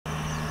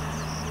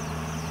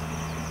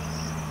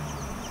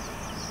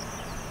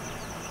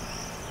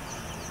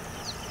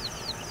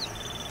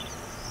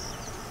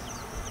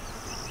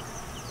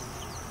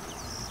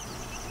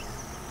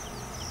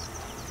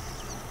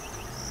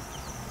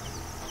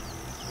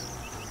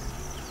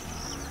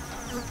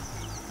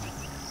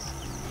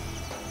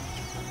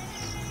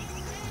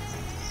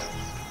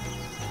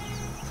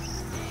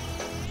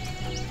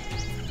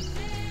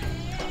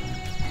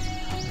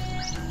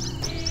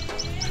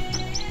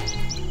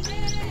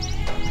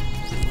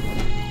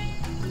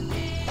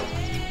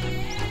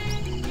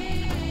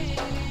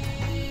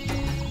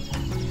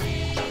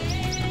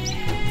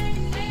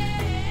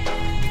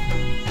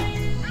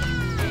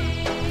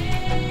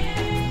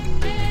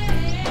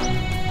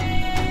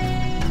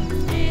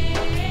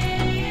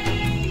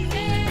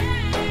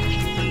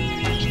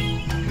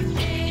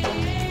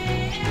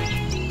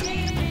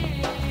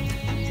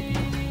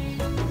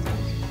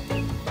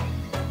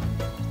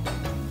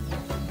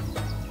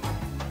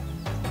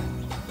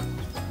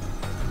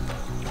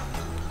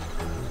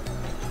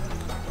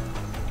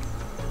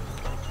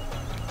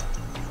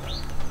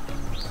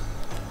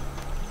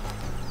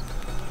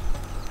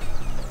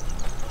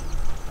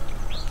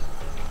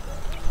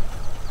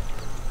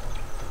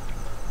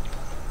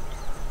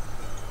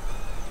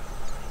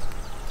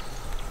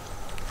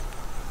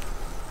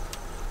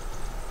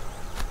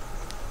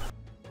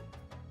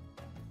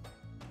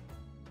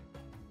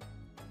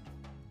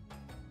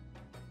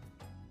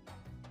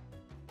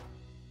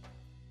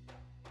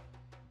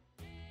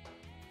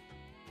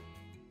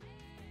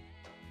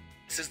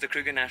This is the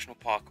Kruger National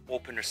Park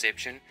open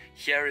reception.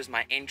 Here is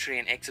my entry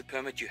and exit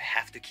permit. You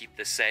have to keep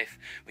this safe.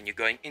 When you're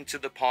going into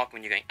the park,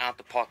 when you're going out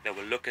the park, they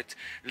will look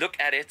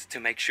at it to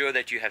make sure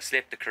that you have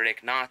slept the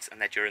correct nights and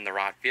that you're in the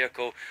right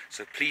vehicle.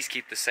 So please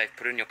keep this safe.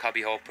 Put it in your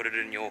cubby hole, put it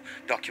in your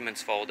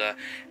documents folder.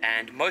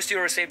 And most of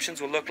your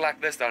receptions will look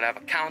like this. They'll have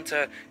a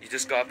counter. You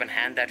just go up and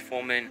hand that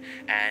form in,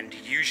 and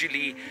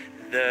usually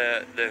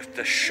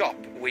the shop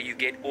where you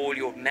get all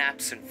your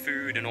maps and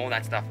food and all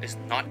that stuff is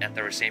not at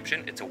the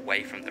reception. It's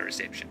away from the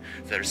reception.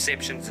 So the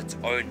reception's its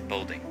own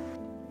building.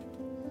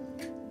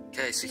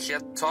 Okay, so here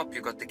at the top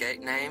you've got the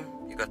gate name,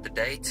 you've got the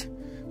date,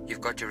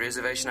 you've got your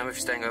reservation number if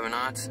you're staying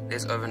overnight.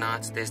 There's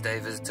overnight, there's day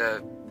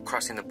visitor,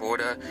 crossing the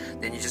border.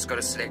 Then you just got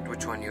to select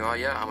which one you are.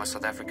 Here I'm a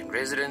South African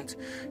resident.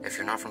 If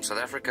you're not from South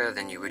Africa,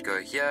 then you would go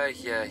here,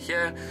 here,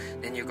 here.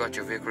 Then you got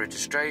your vehicle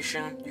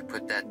registration, you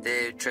put that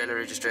there. Trailer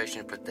registration,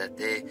 you put that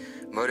there.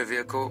 Motor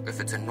vehicle, if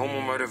it's a normal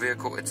motor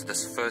vehicle, it's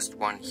this first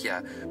one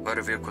here.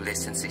 Motor vehicle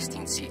less than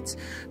 16 seats.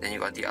 Then you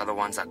got the other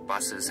ones like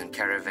buses and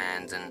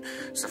caravans and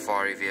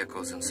safari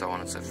vehicles and so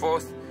on and so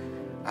forth.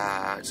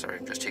 Sorry,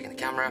 I'm just checking the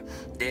camera.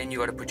 Then you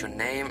got to put your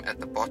name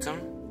at the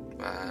bottom.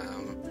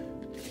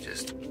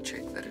 Just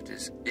check that it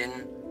is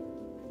in.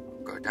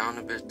 Go down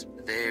a bit.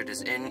 There it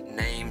is in.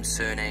 Name,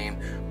 surname,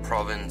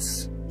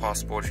 province,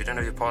 passport. If you don't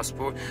have your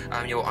passport,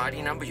 your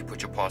ID number, you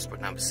put your passport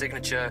number,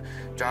 signature,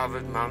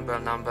 driver number,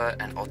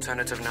 and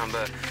alternative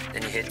number.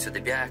 Then you head to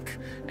the back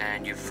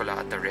and you fill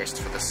out the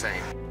rest for the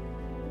same.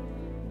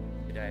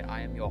 Today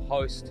I am your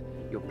host,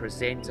 your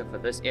presenter for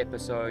this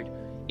episode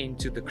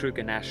into the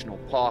Kruger National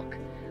Park.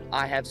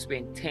 I have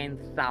spent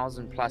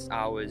 10,000 plus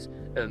hours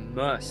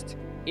immersed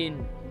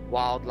in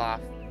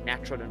wildlife,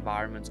 natural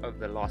environments over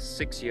the last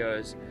 6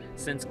 years.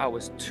 Since I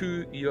was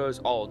 2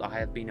 years old, I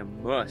have been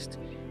immersed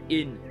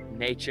in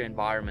nature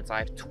environments. I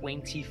have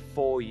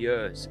 24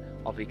 years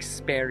of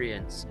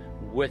experience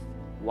with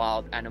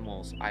wild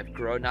animals. I've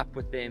grown up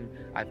with them,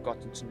 I've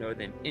gotten to know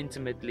them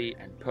intimately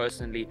and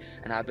personally,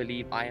 and I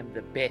believe I am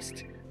the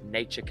best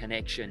nature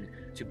connection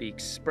to be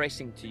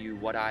expressing to you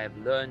what I have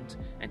learned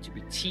and to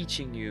be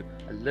teaching you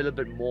a little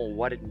bit more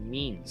what it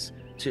means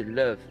to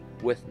live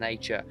with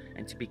nature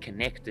and to be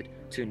connected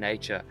to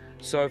nature.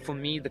 So for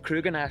me, the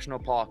Kruger National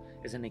Park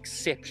is an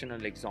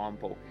exceptional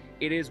example.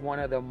 It is one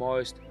of the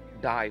most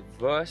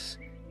diverse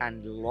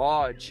and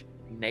large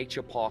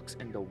nature parks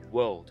in the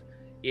world.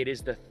 It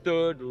is the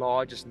third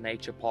largest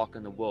nature park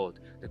in the world.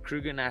 The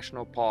Kruger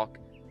National Park,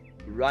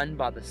 run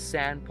by the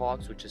Sand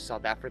Parks, which is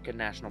South African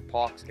National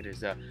Parks. It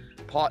is a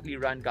partly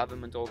run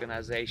government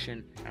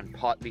organization and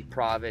partly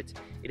private.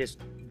 It is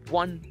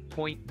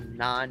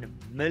 1.9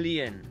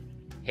 million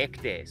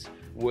hectares,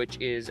 which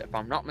is, if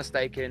I'm not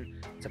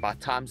mistaken, it's about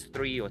times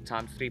 3 or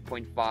times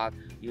 3.5.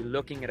 You're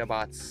looking at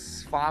about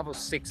 5 or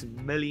 6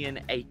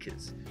 million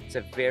acres. It's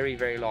a very,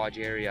 very large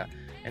area.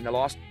 In the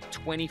last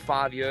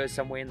 25 years,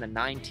 somewhere in the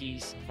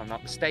 90s, if I'm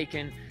not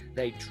mistaken,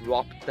 they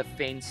dropped the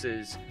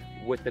fences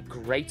with the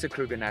greater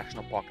Kruger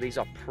National Park. These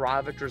are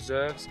private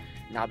reserves.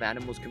 Now the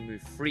animals can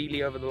move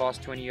freely over the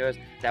last 20 years.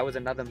 That was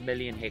another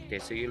million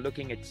hectares. So you're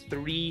looking at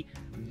 3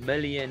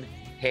 million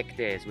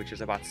hectares, which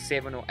is about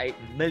 7 or 8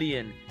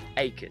 million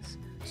acres.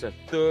 So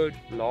third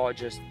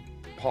largest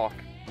park,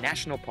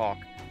 national park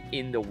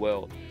in the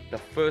world. The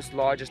first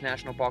largest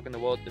national park in the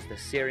world is the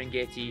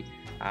Serengeti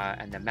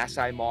and the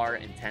Masai Mara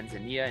in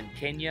Tanzania and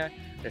Kenya.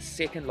 The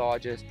second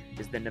largest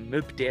is the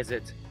Namib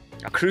Desert.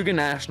 Kruger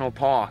National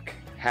Park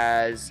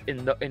has,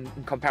 in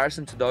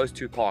comparison to those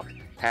two parks,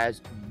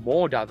 has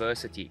more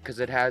diversity because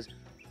it has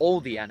all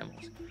the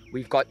animals.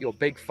 We've got your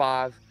big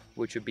five,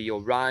 which would be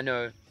your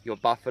rhino, your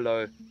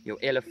buffalo, your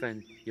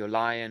elephant, your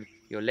lion,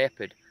 your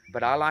leopard.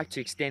 But I like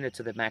to extend it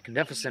to the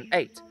magnificent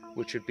 8,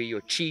 which would be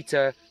your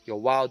cheetah, your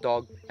wild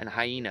dog, and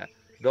hyena.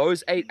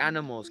 Those 8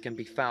 animals can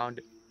be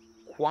found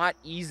quite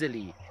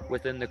easily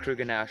within the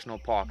Kruger National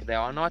Park. They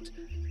are not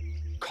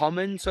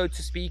common, so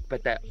to speak,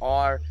 but they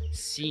are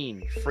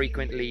seen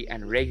frequently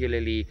and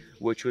regularly,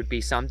 which would be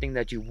something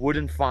that you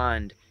wouldn't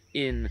find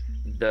in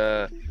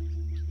the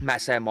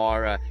Masai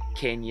Mara,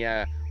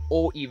 Kenya,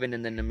 or even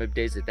in the Namib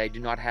Desert. They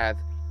don't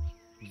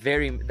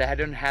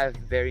have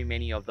very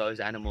many of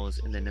those animals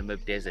in the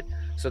Namib Desert.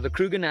 So the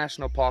Kruger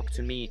National Park,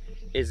 to me,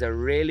 is a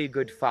really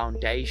good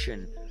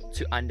foundation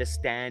to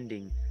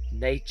understanding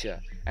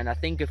nature. And I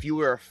think if you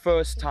were a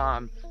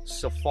first-time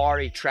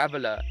safari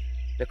traveler,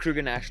 the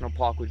Kruger National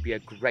Park would be a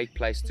great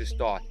place to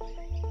start.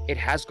 It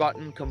has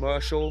gotten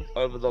commercial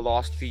over the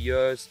last few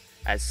years,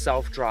 as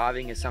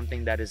self-driving is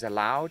something that is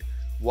allowed.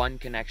 One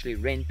can actually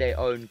rent their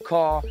own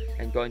car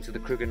and go into the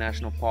Kruger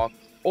National Park,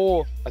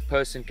 or a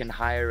person can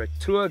hire a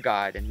tour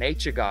guide, a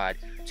nature guide,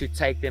 to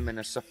take them in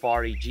a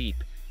safari jeep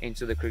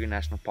into the Kruger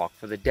National Park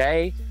for the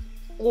day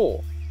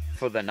or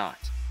for the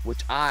night,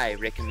 which I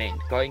recommend.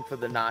 Going for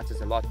the night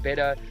is a lot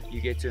better.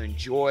 You get to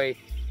enjoy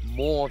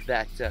more of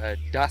that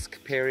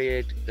dusk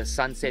period, the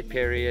sunset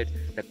period,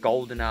 the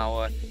golden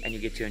hour, and you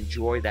get to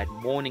enjoy that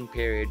morning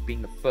period,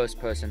 being the first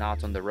person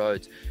out on the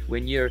roads.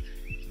 When you're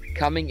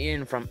coming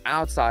in from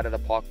outside of the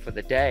park for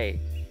the day,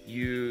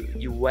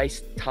 you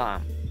waste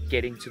time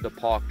getting to the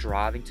park,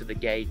 driving to the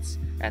gates,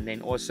 and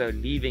then also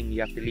leaving.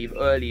 You have to leave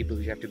early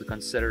because you have to be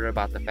considerate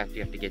about the fact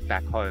you have to get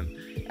back home.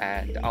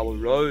 And our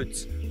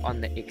roads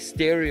on the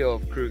exterior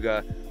of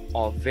Kruger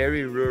are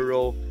very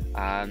rural.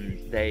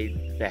 They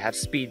have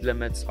speed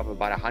limits of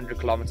about 100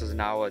 kilometers an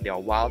hour. There are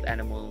wild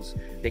animals.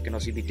 There can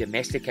also be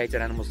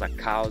domesticated animals like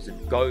cows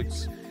and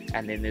goats.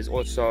 And then there's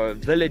also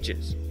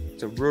villages.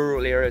 It's a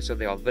rural area, so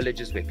there are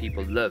villages where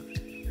people live.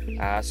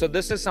 So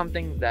this is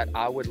something that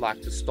I would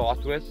like to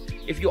start with.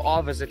 If you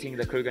are visiting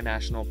the Kruger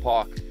National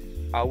Park,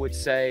 I would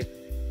say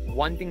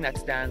one thing that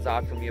stands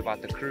out for me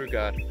about the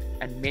Kruger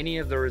and many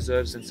of the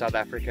reserves in South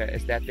Africa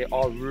is that there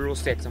are rural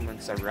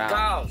settlements around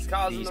Cows these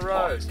on the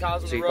road,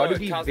 parks. So you've got to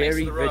be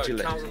very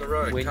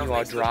vigilant when you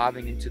are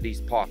driving into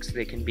these parks.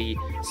 There can be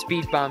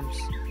speed bumps,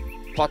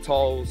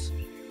 potholes,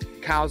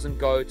 cows and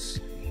goats,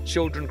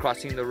 children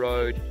crossing the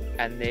road,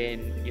 and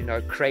then, you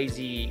know,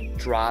 crazy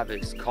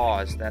drivers,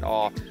 cars that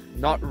are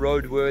not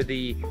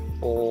roadworthy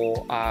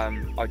or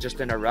are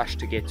just in a rush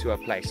to get to a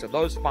place. So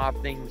those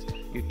 5 things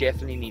you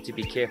definitely need to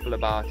be careful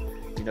about.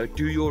 You know,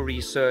 do your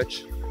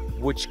research.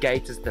 Which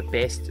gate is the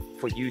best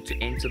for you to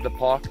enter the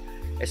park,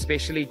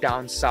 especially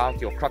down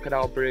south. Your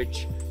Crocodile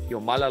Bridge,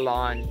 your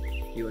Malalan,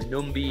 your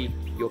Numbi,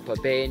 your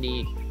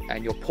Pabeni,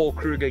 and your Paul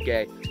Kruger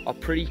gate are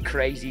pretty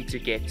crazy to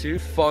get to.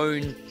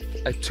 Phone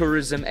a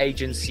tourism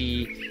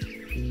agency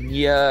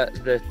near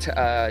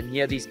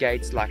these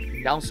gates, like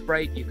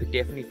Nelspruit. You could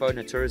definitely phone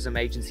a tourism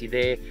agency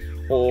there,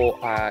 or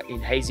in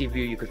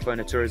Hazyview you could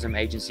phone a tourism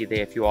agency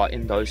there if you are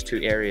in those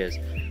 2 areas.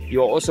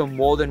 You're also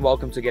more than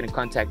welcome to get in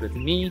contact with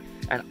me,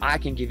 and I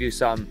can give you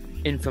some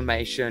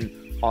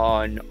information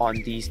on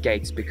these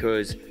gates,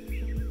 because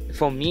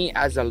for me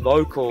as a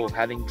local,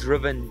 having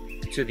driven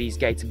to these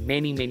gates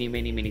many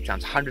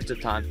times, hundreds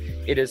of times,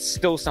 it is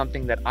still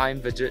something that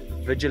I'm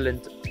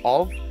vigilant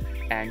of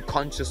and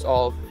conscious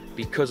of,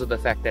 because of the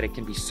fact that it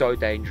can be so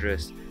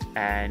dangerous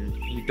and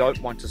you don't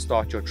want to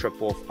start your trip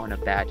off on a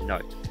bad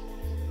note.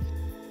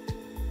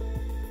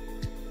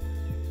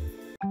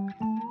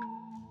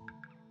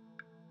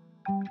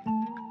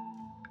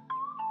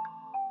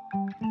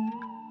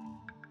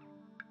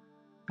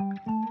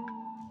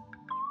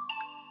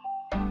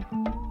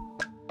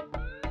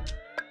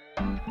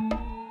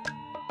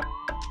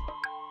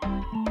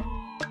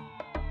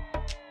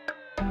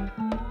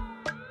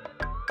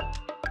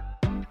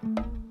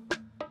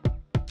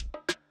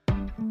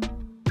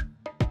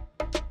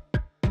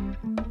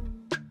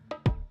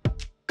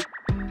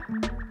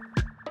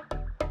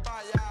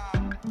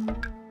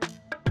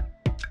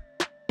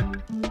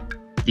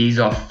 These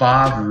are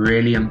 5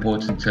 really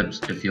important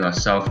tips if you are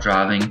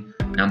self-driving.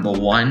 Number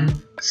 1,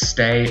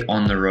 stay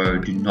on the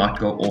road. Do not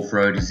go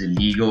off-road, it's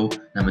illegal.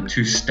 Number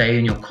 2, stay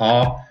in your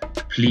car.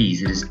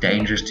 Please, it is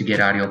dangerous to get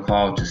out of your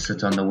car or to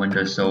sit on the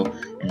windowsill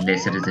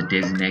unless it is a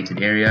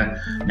designated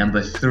area.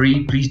 Number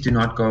 3, please do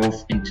not go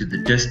off into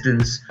the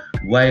distance,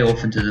 way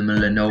off into the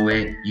middle of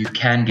nowhere. You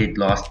can get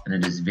lost and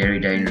it is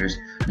very dangerous.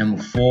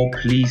 Number 4,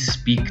 please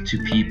speak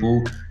to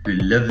people who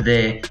live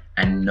there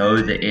and know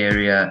the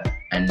area.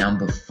 And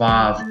number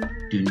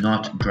 5, do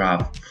not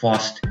drive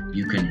fast.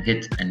 You can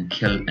hit and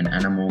kill an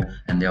animal,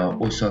 and there are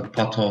also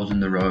potholes in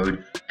the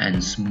road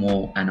and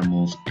small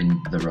animals in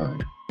the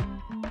road.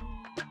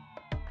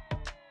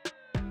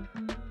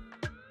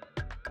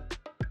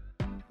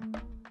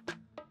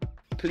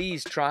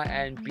 Please try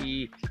and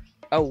be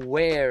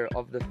aware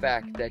of the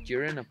fact that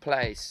you're in a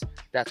place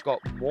that's got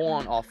more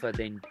on offer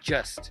than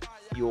just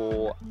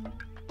your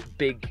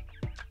big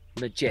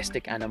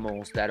majestic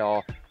animals that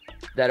are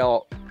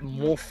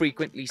more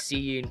frequently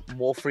seen,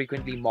 more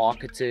frequently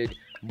marketed,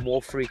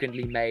 more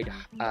frequently made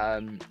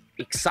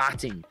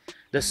exciting.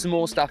 The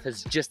small stuff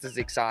is just as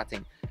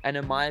exciting, and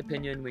in my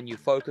opinion, when you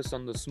focus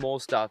on the small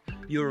stuff,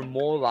 you're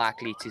more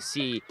likely to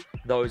see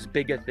those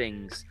bigger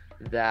things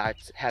that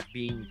have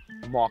been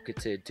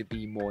marketed to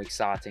be more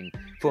exciting.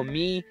 For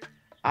me,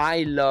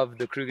 I love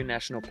the Kruger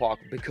National Park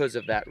because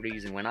of that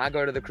reason. When I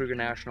go to the Kruger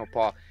National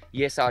Park,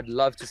 yes, I'd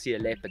love to see a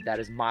leopard. That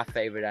is my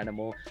favorite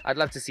animal. I'd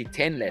love to see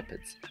 10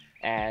 leopards,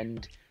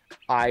 and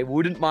I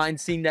wouldn't mind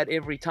seeing that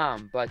every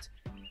time. But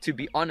to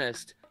be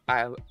honest,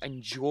 I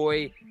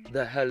enjoy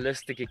the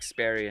holistic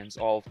experience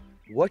of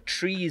what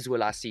trees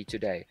will I see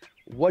today?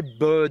 What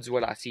birds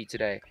will I see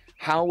today?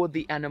 How will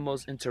the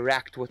animals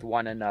interact with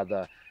one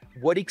another?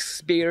 What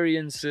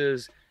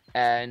experiences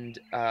and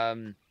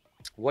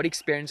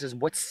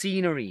what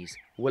sceneries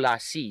will I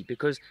see?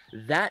 Because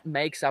that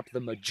makes up the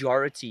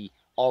majority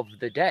of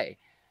the day.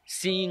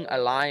 Seeing a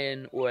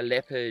lion or a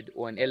leopard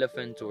or an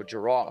elephant or a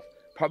giraffe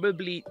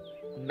probably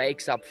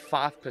makes up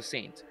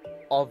 5%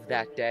 of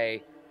that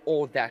day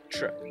or that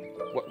trip,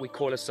 what we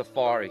call a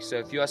safari. So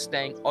if you are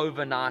staying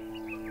overnight,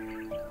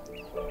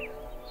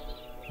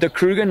 the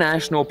Kruger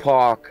National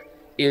Park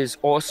is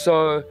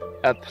also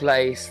a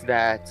place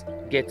that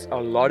gets a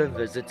lot of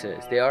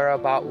visitors. There are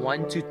about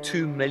 1 to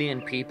 2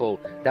 million people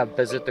that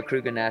visit the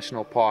Kruger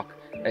National Park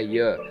a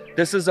year.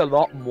 This is a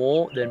lot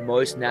more than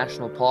most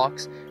national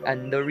parks,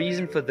 and the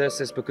reason for this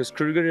is because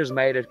Kruger has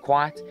made it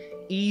quite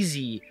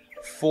easy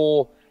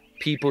for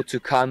people to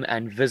come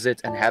and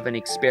visit and have an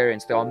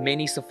experience. There are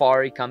many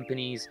safari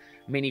companies,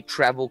 many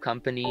travel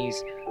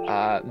companies,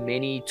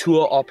 many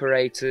tour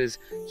operators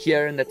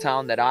here in the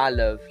town that I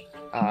live,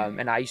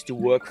 and I used to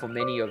work for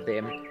many of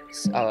them.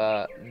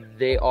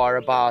 There are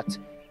about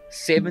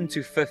 7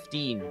 to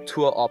 15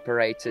 tour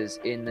operators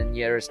in the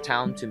nearest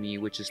town to me,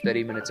 which is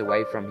 30 minutes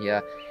away from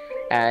here,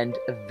 and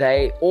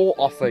they all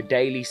offer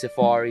daily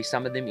safaris.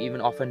 Some of them even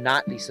offer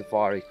nightly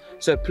safaris.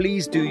 So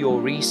please do your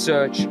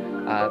research,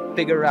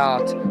 figure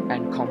out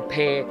and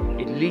compare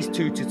at least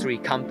 2 to 3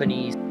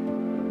 companies.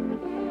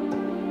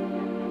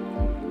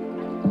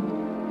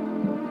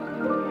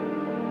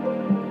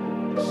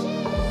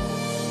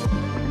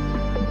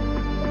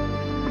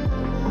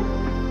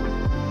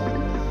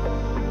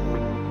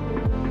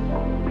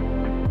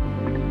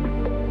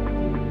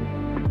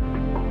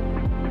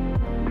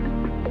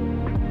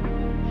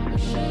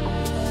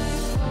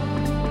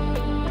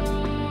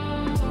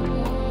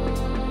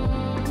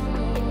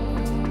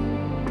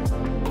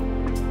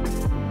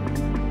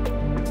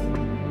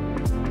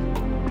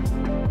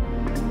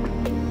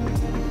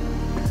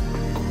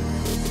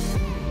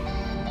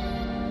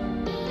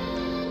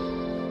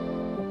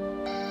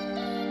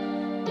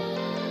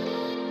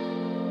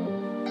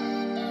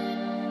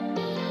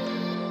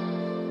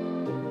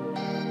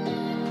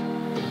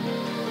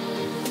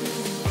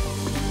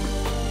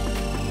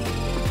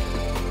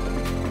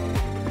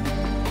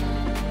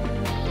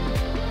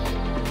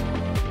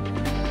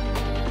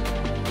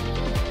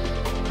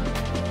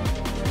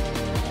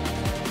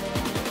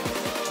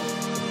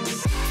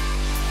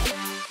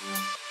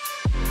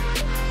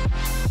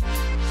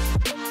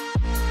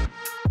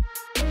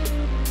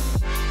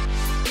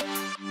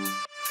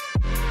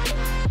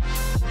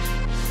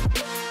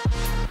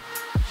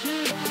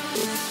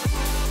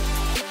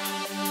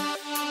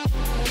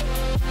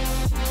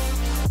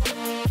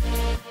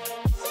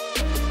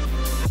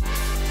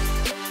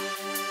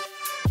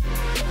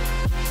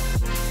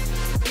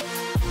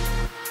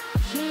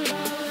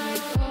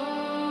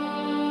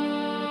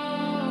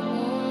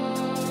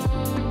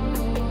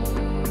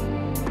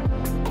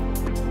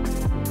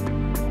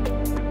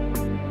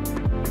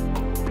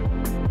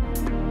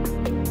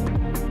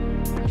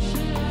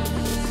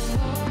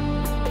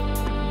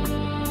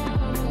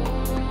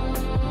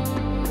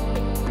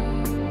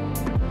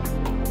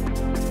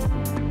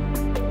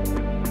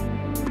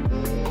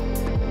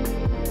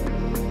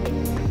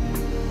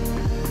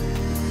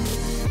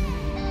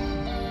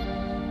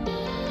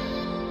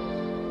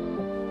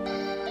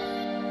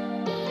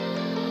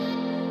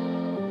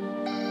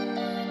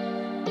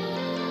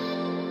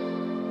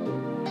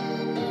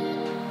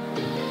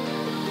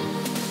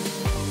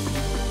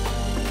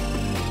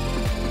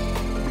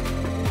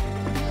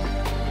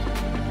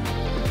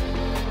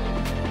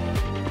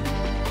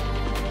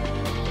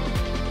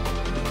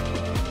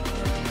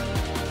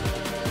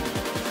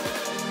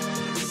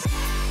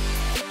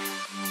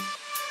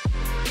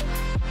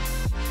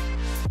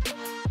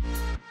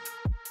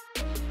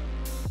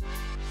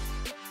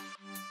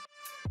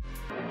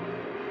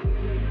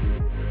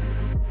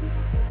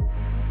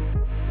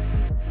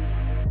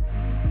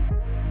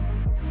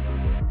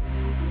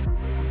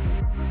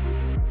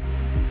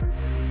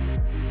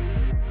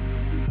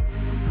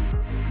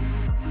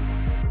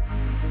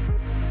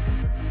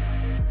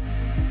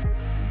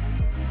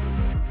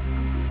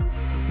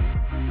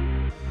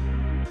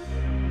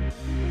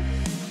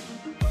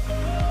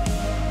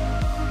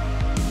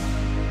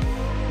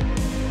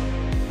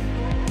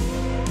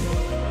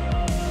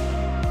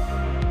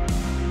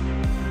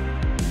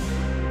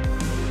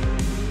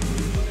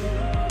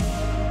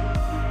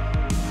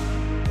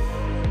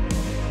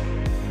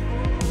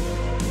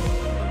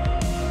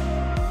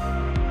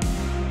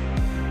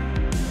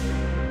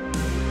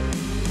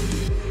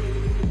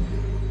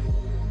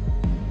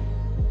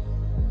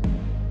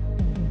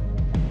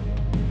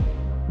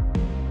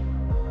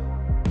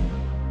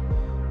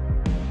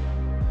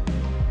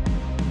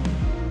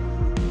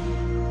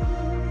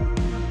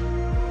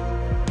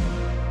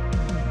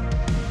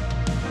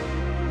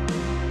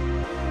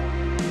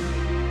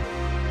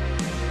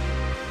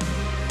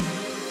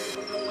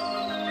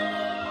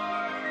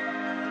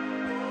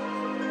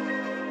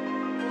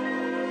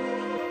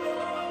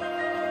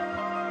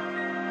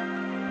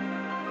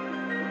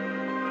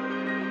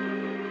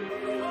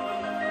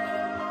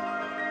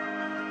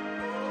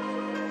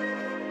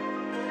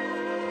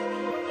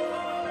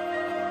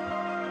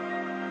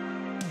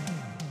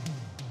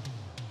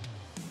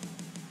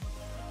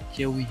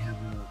 Here we have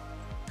a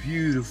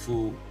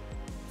beautiful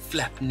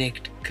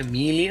flap-necked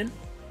chameleon,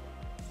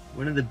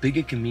 one of the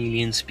bigger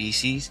chameleon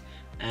species,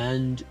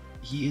 and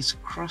he is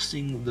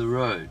crossing the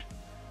road.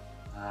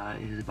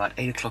 It is about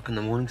 8 o'clock in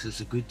the morning, so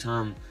it's a good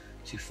time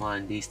to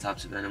find these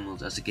types of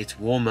animals. As it gets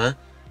warmer,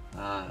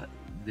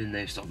 then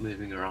they start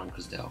moving around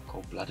because they are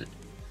cold-blooded.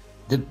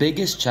 The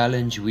biggest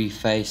challenge we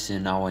face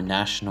in our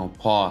national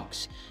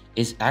parks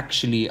is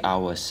actually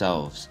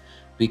ourselves,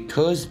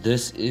 because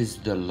this is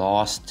the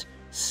last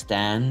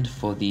stand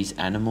for these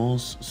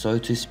animals, so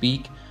to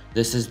speak.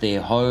 This is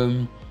their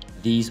home,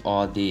 these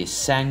are their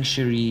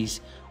sanctuaries.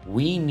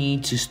 We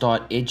need to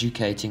start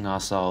educating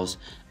ourselves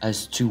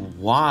as to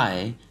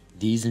why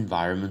these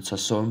environments are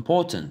so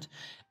important.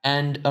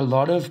 And a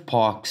lot of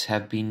parks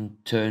have been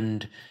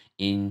turned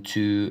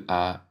into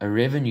a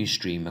revenue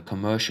stream, a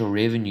commercial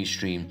revenue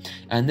stream.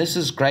 And this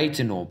is great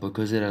and all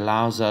because it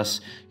allows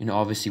us,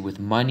 obviously with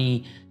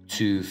money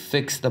to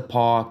fix the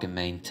park and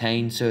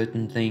maintain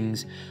certain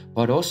things.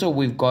 But also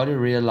we've got to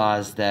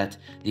realize that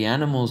the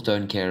animals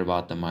don't care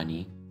about the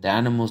money. The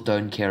animals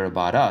don't care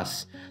about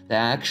us. They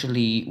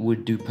actually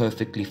would do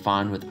perfectly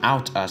fine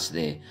without us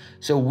there.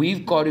 So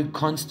we've got to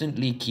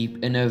constantly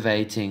keep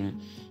innovating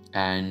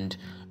and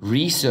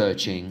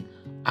researching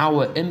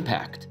our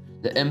impact.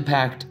 The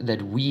impact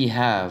that we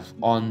have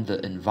on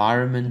the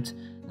environment,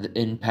 the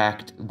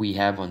impact we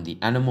have on the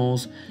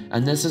animals.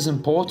 And this is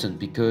important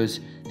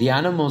because the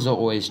animals are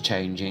always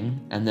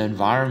changing and the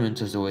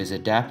environment is always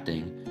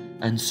adapting,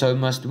 and so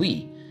must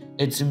we.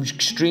 It's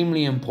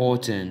extremely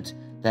important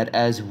that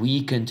as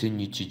we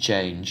continue to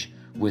change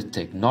with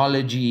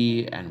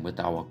technology and with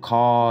our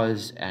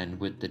cars and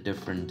with the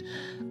different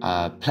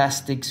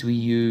plastics we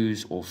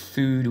use or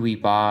food we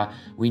buy,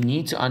 we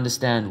need to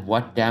understand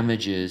what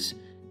damages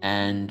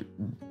and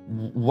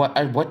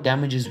what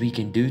damages we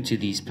can do to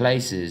these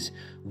places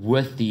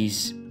with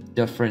these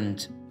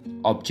different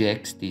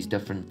objects, these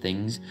different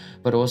things,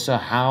 but also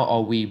how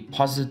are we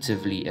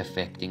positively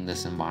affecting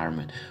this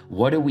environment?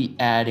 What are we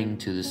adding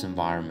to this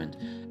environment?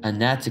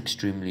 And that's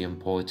extremely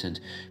important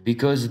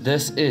because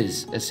this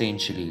is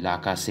essentially,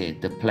 like I said,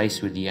 the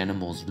place where the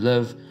animals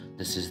live.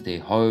 This is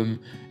their home,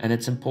 and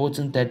it's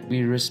important that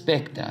we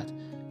respect that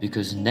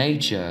because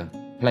nature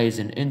plays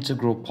an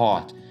integral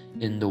part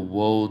in the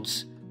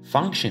world's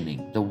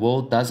functioning. The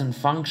world doesn't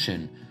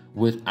function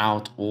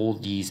without all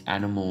these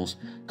animals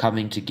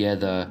coming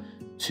together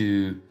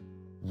to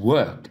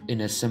work in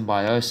a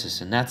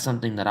symbiosis, and that's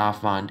something that I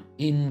find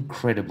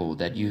incredible,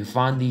 that you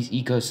find these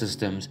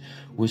ecosystems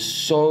with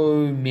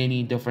so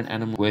many different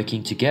animals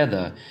working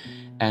together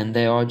and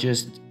they are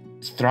just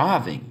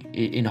thriving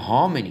in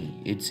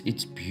harmony.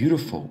 It's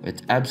beautiful.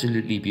 It's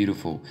absolutely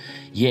beautiful.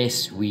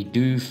 Yes, we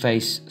do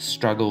face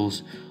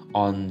struggles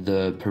on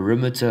the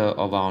perimeter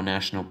of our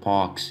national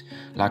parks.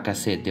 Like I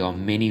said, there are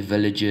many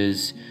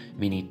villages,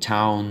 many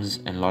towns,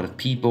 and a lot of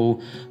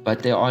people,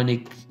 but there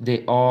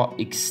are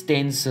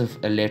extensive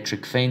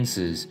electric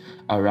fences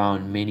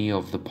around many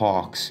of the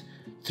parks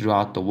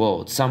throughout the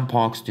world. Some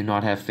parks do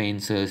not have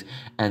fences,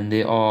 and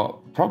there are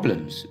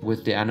problems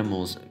with the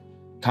animals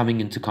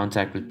coming into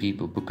contact with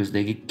people because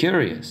they get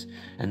curious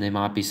and there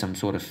might be some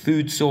sort of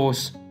food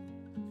source,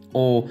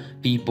 or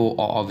people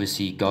are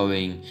obviously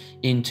going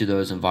into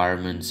those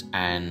environments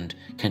and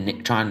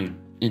trying to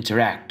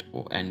interact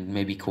and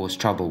maybe cause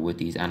trouble with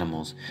these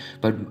animals.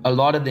 But a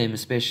lot of them,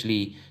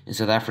 especially in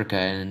South Africa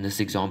and in this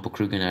example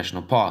Kruger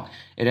National Park,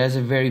 it has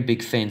a very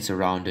big fence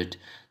around it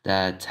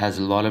that has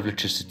a lot of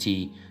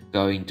electricity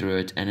going through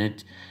it, and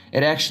it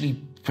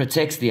actually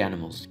protects the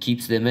animals,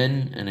 keeps them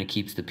in, and it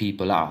keeps the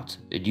people out.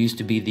 It used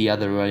to be the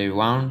other way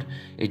around.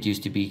 It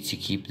used to be to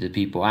keep the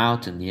people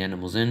out and the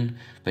animals in,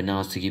 but now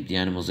it's to keep the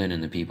animals in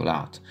and the people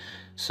out.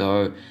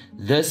 So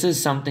this is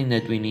something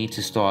that we need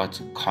to start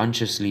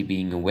consciously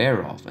being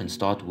aware of and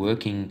start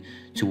working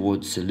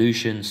towards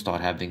solutions,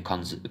 start having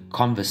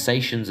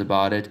conversations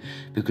about it,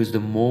 because the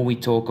more we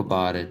talk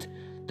about it,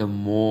 the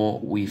more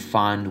we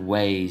find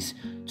ways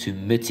to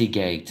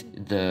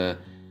mitigate the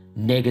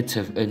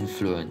negative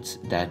influence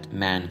that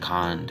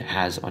mankind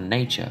has on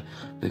nature,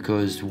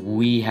 because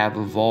we have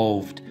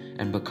evolved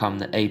and become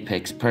the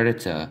apex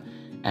predator,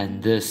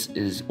 and this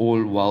is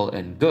all well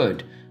and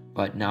good,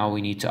 but now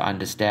we need to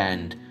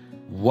understand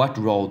what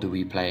role do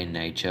we play in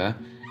nature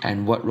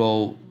and what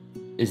role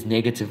is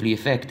negatively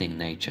affecting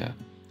nature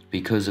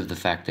because of the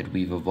fact that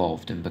we've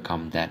evolved and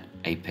become that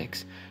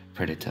apex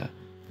predator.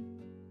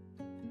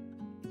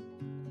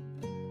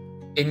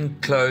 In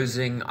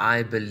closing,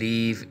 I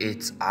believe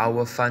it's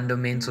our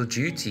fundamental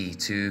duty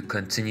to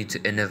continue to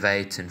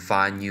innovate and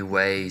find new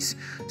ways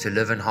to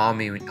live in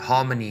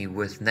harmony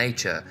with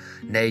nature.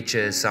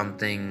 Nature is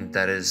something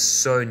that is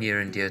so near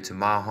and dear to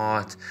my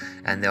heart,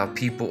 and there are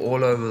people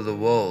all over the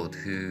world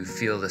who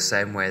feel the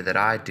same way that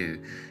I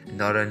do, and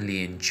not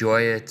only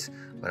enjoy it,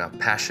 but are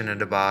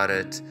passionate about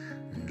it,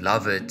 and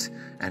love it,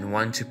 and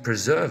want to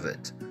preserve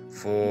it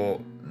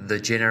for the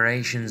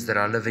generations that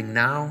are living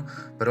now,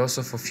 but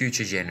also for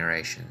future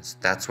generations.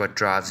 That's what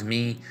drives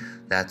me.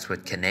 That's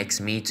what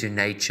connects me to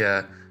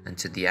nature and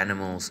to the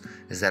animals,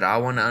 is that I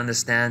want to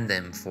understand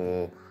them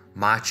for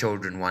my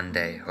children one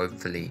day,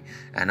 hopefully,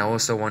 and I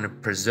also want to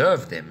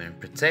preserve them and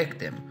protect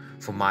them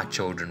for my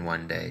children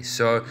one day.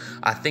 So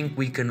I think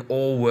we can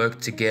all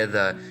work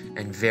together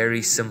in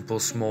very simple,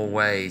 small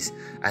ways,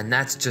 and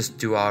that's just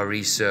do our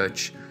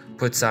research,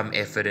 put some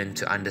effort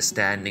into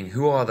understanding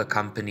who are the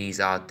companies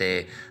out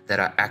there that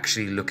are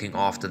actually looking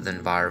after the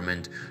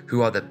environment,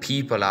 who are the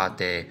people out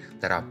there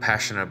that are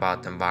passionate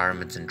about the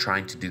environment and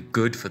trying to do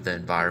good for the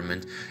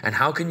environment, and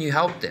how can you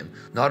help them?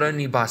 Not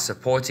only by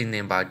supporting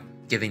them, by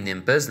giving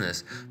them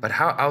business, but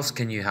how else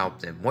can you help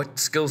them? What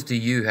skills do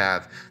you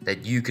have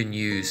that you can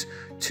use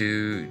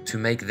to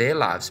make their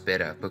lives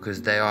better,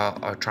 because they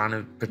are trying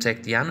to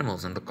protect the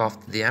animals and look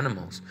after the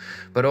animals?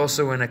 But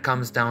also when it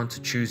comes down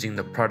to choosing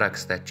the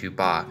products that you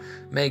buy,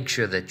 make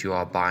sure that you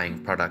are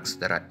buying products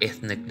that are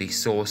ethnically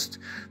sourced,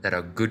 that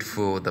are good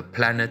for the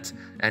planet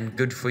and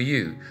good for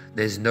you.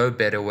 There's no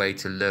better way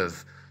to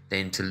live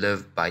than to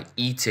live by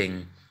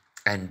eating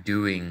and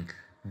doing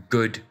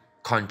good,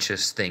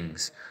 conscious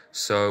things.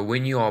 So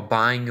when you are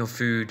buying your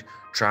food,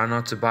 try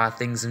not to buy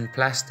things in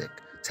plastic.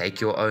 Take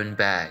your own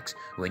bags.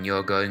 When you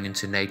are going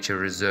into nature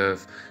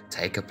reserve,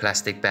 take a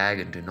plastic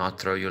bag and do not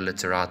throw your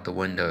litter out the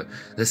window.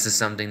 This is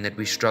something that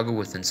we struggle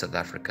with in South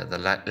Africa. The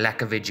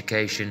lack of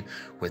education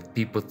with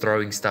people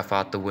throwing stuff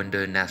out the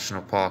window in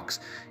national parks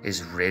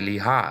is really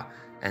high.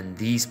 And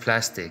these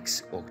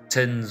plastics or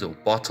tins or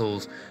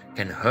bottles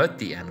can hurt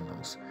the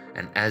animals.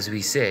 And as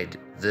we said,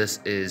 this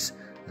is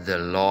the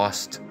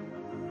last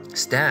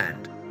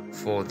stand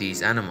for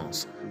these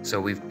animals.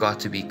 So we've got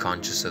to be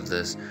conscious of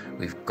this.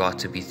 We've got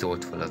to be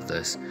thoughtful of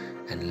this.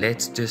 And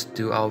let's just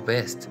do our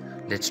best.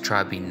 Let's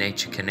try to be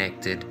nature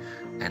connected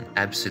and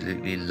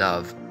absolutely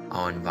love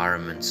our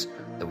environments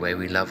the way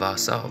we love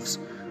ourselves.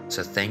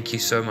 So thank you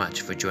so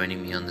much for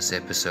joining me on this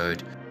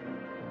episode.